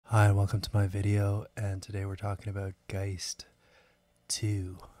Hi and welcome to my video, and today we're talking about Geist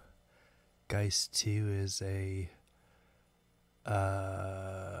 2. Geist 2 is a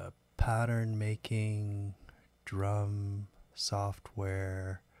pattern making drum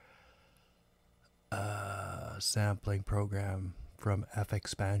software sampling program from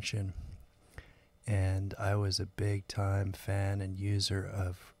Fxpansion, and I was a big time fan and user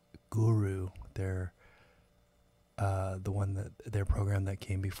of Guru, their program that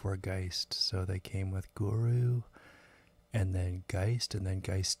came before Geist. So they came with Guru, and then Geist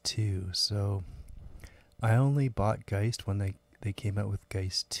 2. So I only bought Geist when they came out with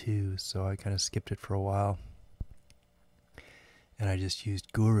Geist 2, so I kind of skipped it for a while. And I just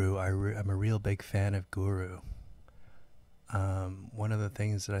used Guru. I'm a real big fan of Guru. One of the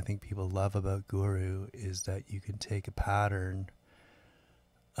things that I think people love about Guru is that you can take a pattern,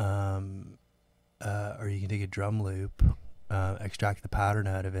 or you can take a drum loop, extract the pattern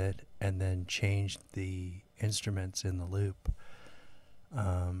out of it, and then change the instruments in the loop.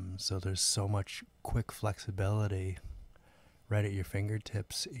 So there's so much quick flexibility right at your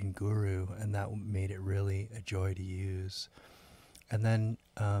fingertips in Guru, and that made it really a joy to use. And then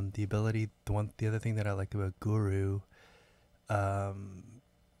the other thing that I like about Guru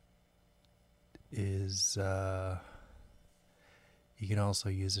is you can also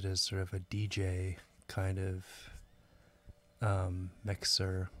use it as sort of a DJ kind of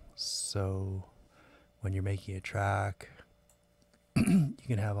mixer. So when you're making a track, you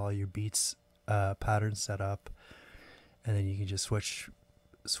can have all your beats patterns set up, and then you can just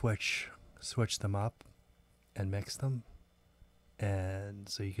switch them up and mix them. And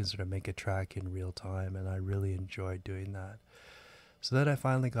so you can sort of make a track in real time, and I really enjoyed doing that. So then I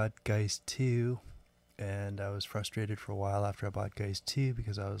finally got Geist 2, and I was frustrated for a while after I bought Geist 2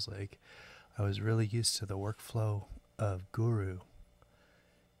 because I was really used to the workflow of Guru,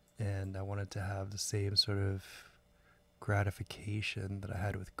 and I wanted to have the same sort of gratification that I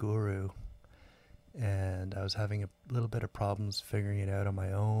had with Guru, and I was having a little bit of problems figuring it out on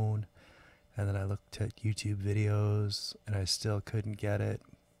my own. And then I looked at YouTube videos and I still couldn't get it.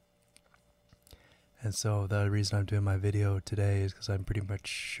 And so the reason I'm doing my video today is because I'm pretty much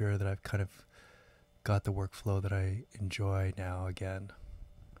sure that I've kind of got the workflow that I enjoy now again.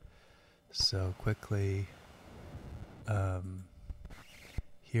 So quickly,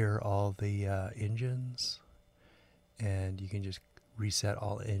 here are all the engines, and you can just reset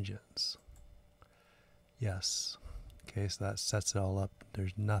all engines. Yes. Okay, so that sets it all up.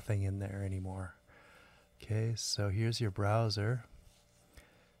 There's nothing in there anymore. Okay, so here's your browser.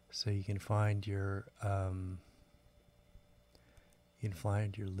 So you can find your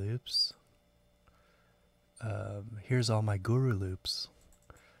loops. Here's all my Guru loops.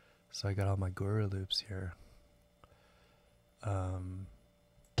 So I got all my Guru loops here. So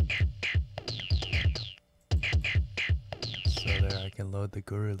there, I can load the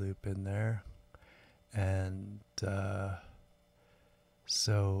Guru loop in there. And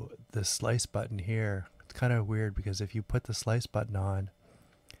so the slice button here, it's kind of weird because if you put the slice button on,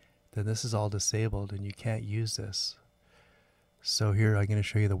 then this is all disabled and you can't use this. So here I'm going to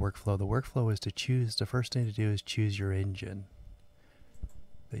show you the workflow. The workflow is to choose, the first thing to do is choose your engine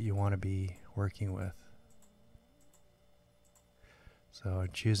that you want to be working with. So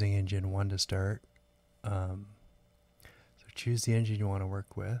I'm choosing engine 1 to start. So choose the engine you want to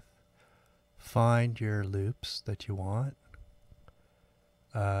work with. Find your loops that you want.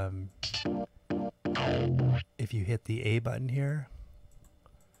 If you hit the A button here,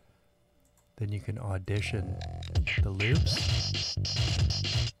 then you can audition the loops.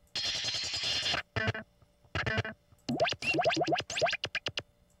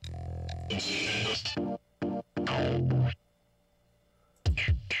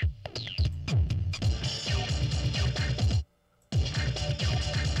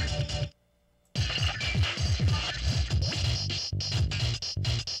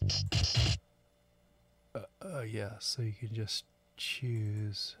 Yeah, so you can just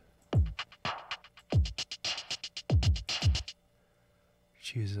choose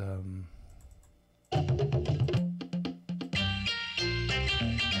so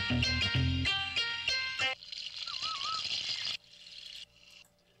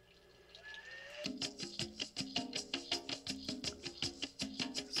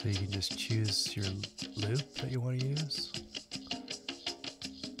you can just choose your loop that you want to use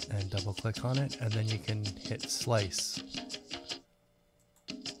and double click on it, and then you can hit slice.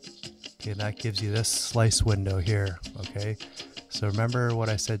 Okay, that gives you this slice window here. Okay, so remember what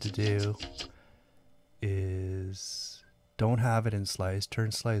I said to do is don't have it in slice,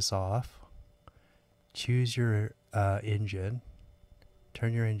 turn slice off, choose your engine,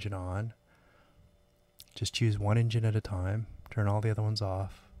 turn your engine on. Just choose one engine at a time. Turn all the other ones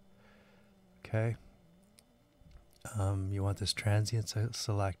off. Okay. You want this transient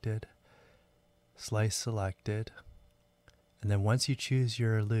selected, slice selected, and then once you choose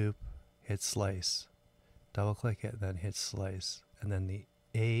your loop, hit slice. Double click it, then hit slice. And then the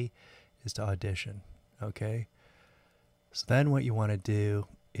A is to audition. Okay. So then what you want to do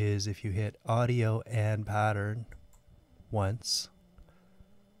is if you hit audio and pattern once,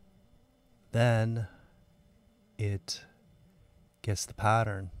 then it gets the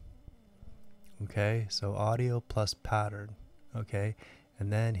pattern. Okay, so audio plus pattern. Okay,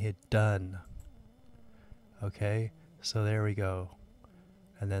 and then hit done. Okay, so there we go.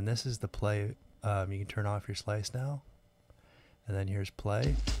 And then this is the play. You can turn off your slice now. And then here's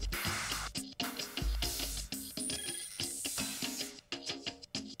play.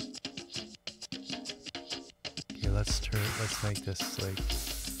 Okay, let's make this like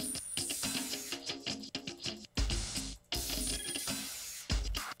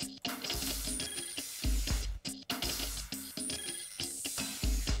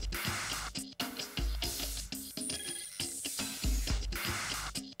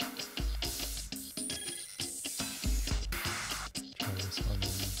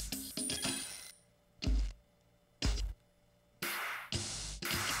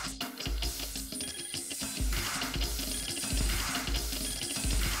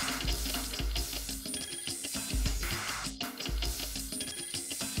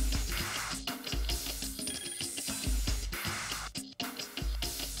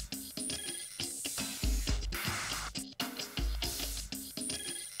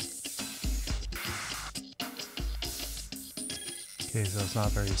okay, so it's not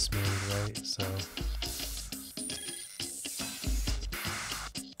very smooth, right? So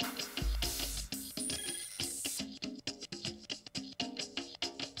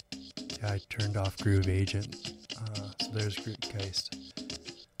yeah, I turned off Groove Agent. So there's Geist.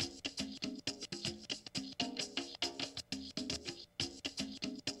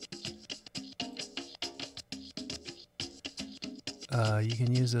 You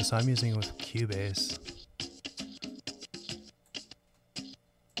can use this. I'm using it with Cubase.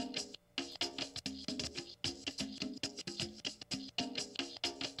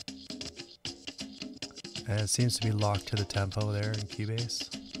 And it seems to be locked to the tempo there in Cubase.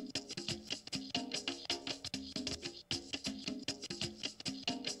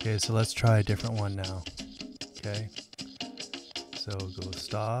 Okay, so let's try a different one now. Okay, so go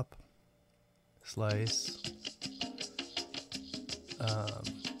stop, slice,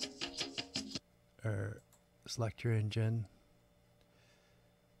 or select your engine.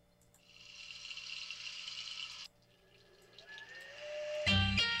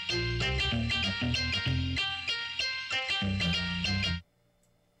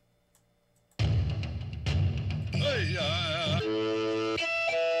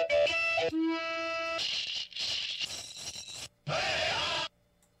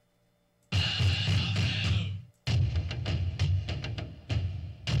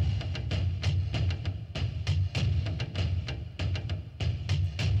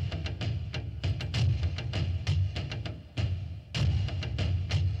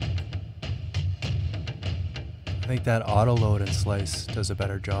 I think that auto load and slice does a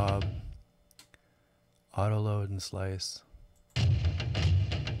better job. Auto load and slice.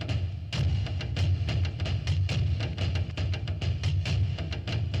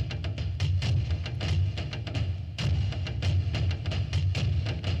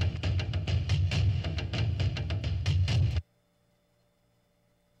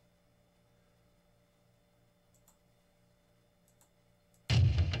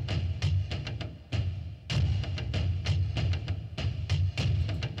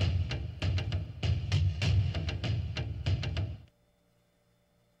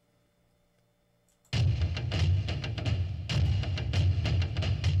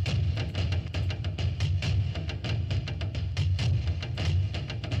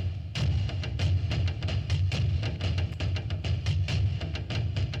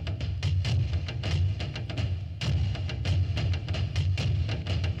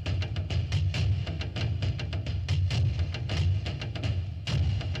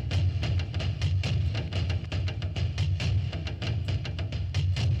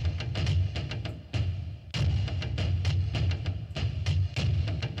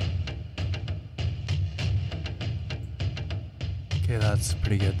 Okay, that's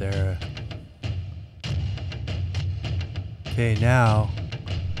pretty good there. Okay, now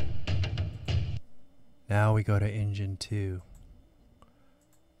we go to engine 2.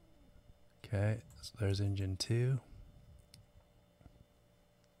 Okay, so there's engine 2.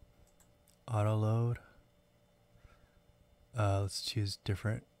 auto load. Let's choose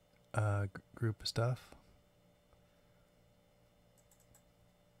different group of stuff.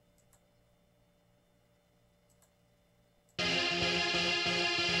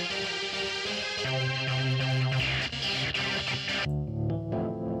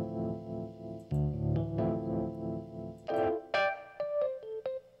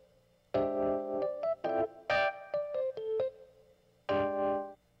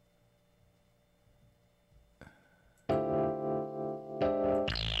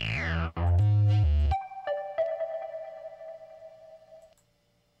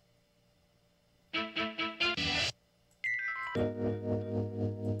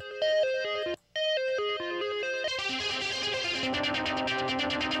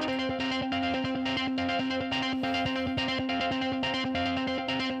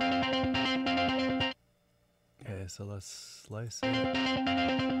 Okay, so let's slice it.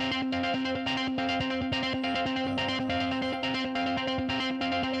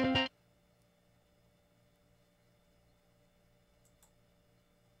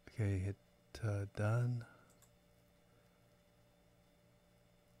 Okay, hit done.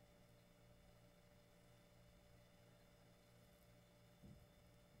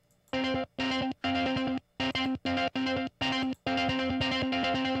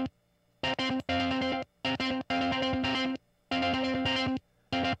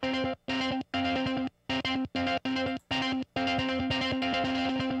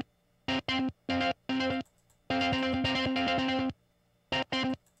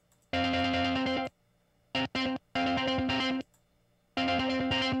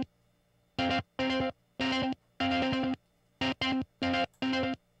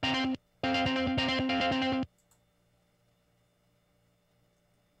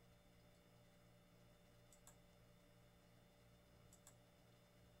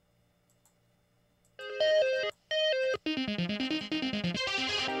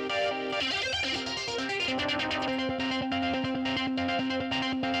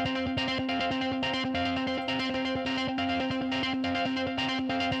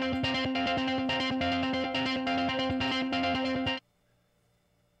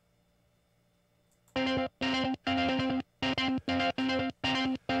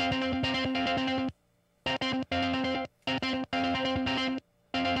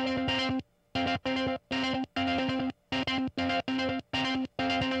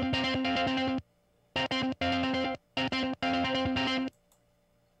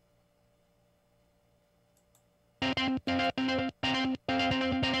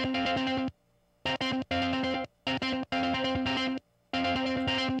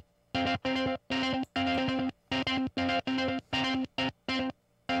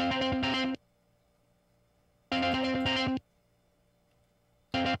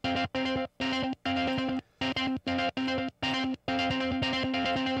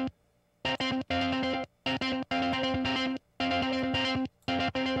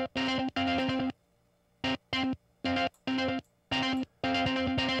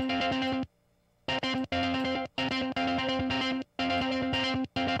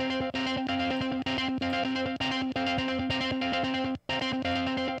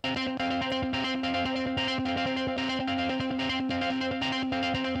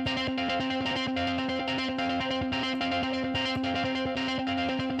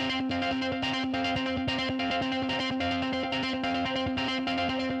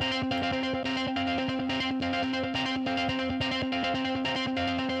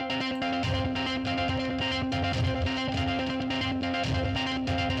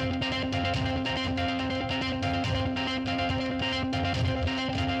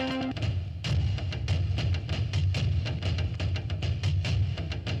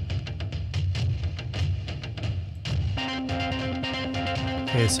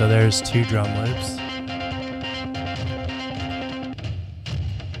 Okay, so there's 2 drum loops.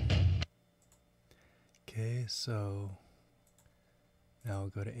 Okay, so now we'll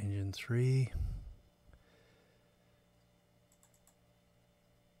go to engine 3.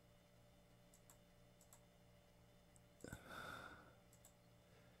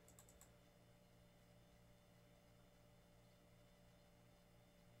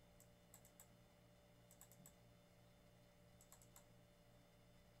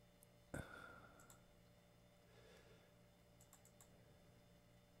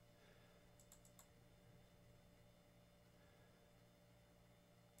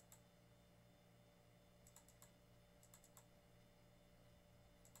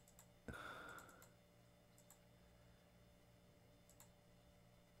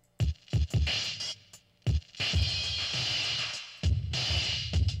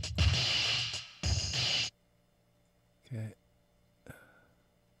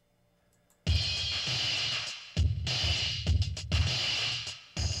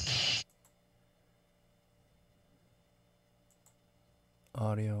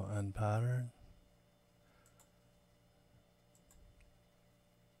 Audio and pattern.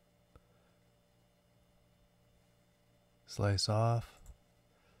 Slice off.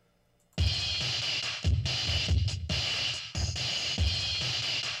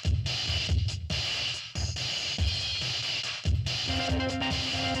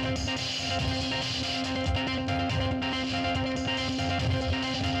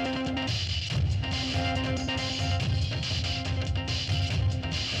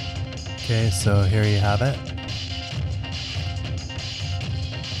 Okay, so here you have it.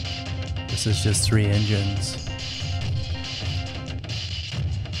 This is just 3 engines.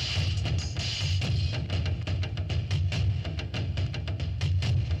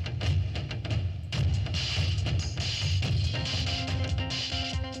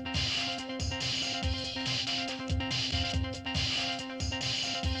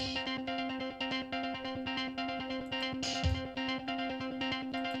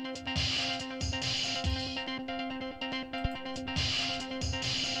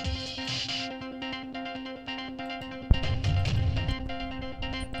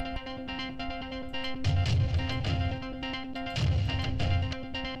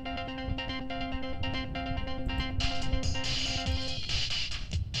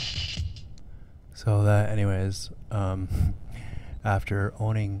 So that, anyways, after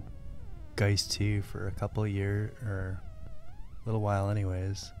owning Geist 2 for a couple of years, or a little while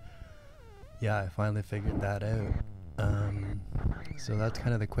anyways, yeah, I finally figured that out. So that's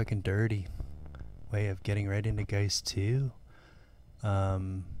kind of the quick and dirty way of getting right into Geist 2. I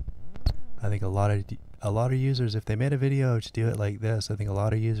think a lot of users, if they made a video to do it like this, I think a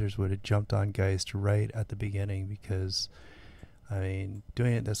lot of users would have jumped on Geist right at the beginning, because I mean,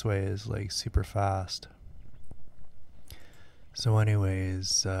 doing it this way is like super fast. So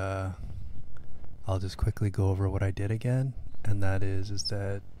anyways, I'll just quickly go over what I did again, and that is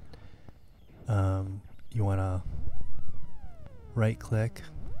that you want to right click,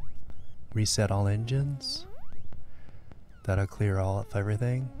 reset all engines. That'll clear all of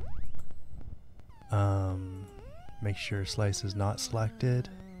everything. Make sure slice is not selected,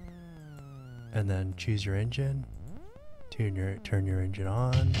 and then choose your engine. Turn your engine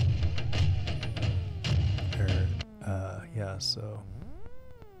on. Yeah, so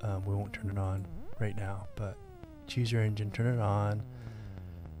we won't turn it on right now, but choose your engine, turn it on,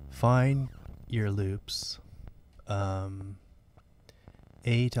 find your loops. A,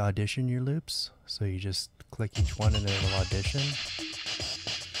 to audition your loops, so you just click each one and it will audition.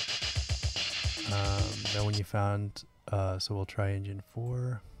 Then when you found, so we'll try engine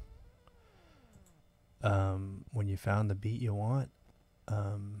 4. When you found the beat you want,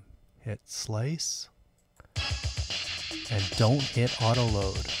 hit slice, and don't hit auto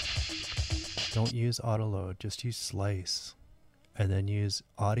load. Don't use auto load, just use slice, and then use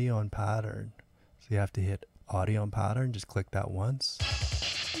audio and pattern. So you have to hit audio and pattern, just click that once,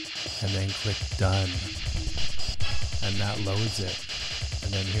 and then click done, and that loads it.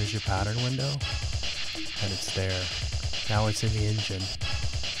 And then here's your pattern window, and it's there. Now it's in the engine.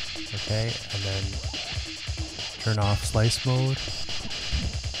 Okay, and then turn off slice mode.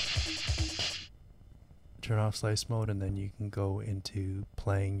 Turn off slice mode, and then you can go into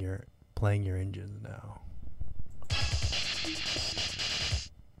playing your engines now.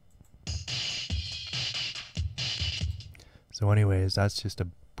 So anyways, that's just a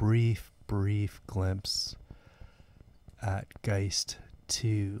brief glimpse at Geist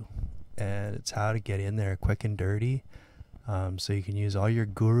 2, and it's how to get in there quick and dirty. So you can use all your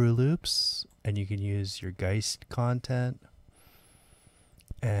guru loops, and you can use your Geist content,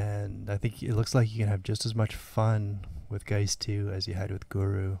 and I think it looks like you can have just as much fun with Geist 2 as you had with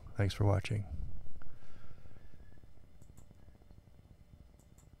Guru. Thanks for watching.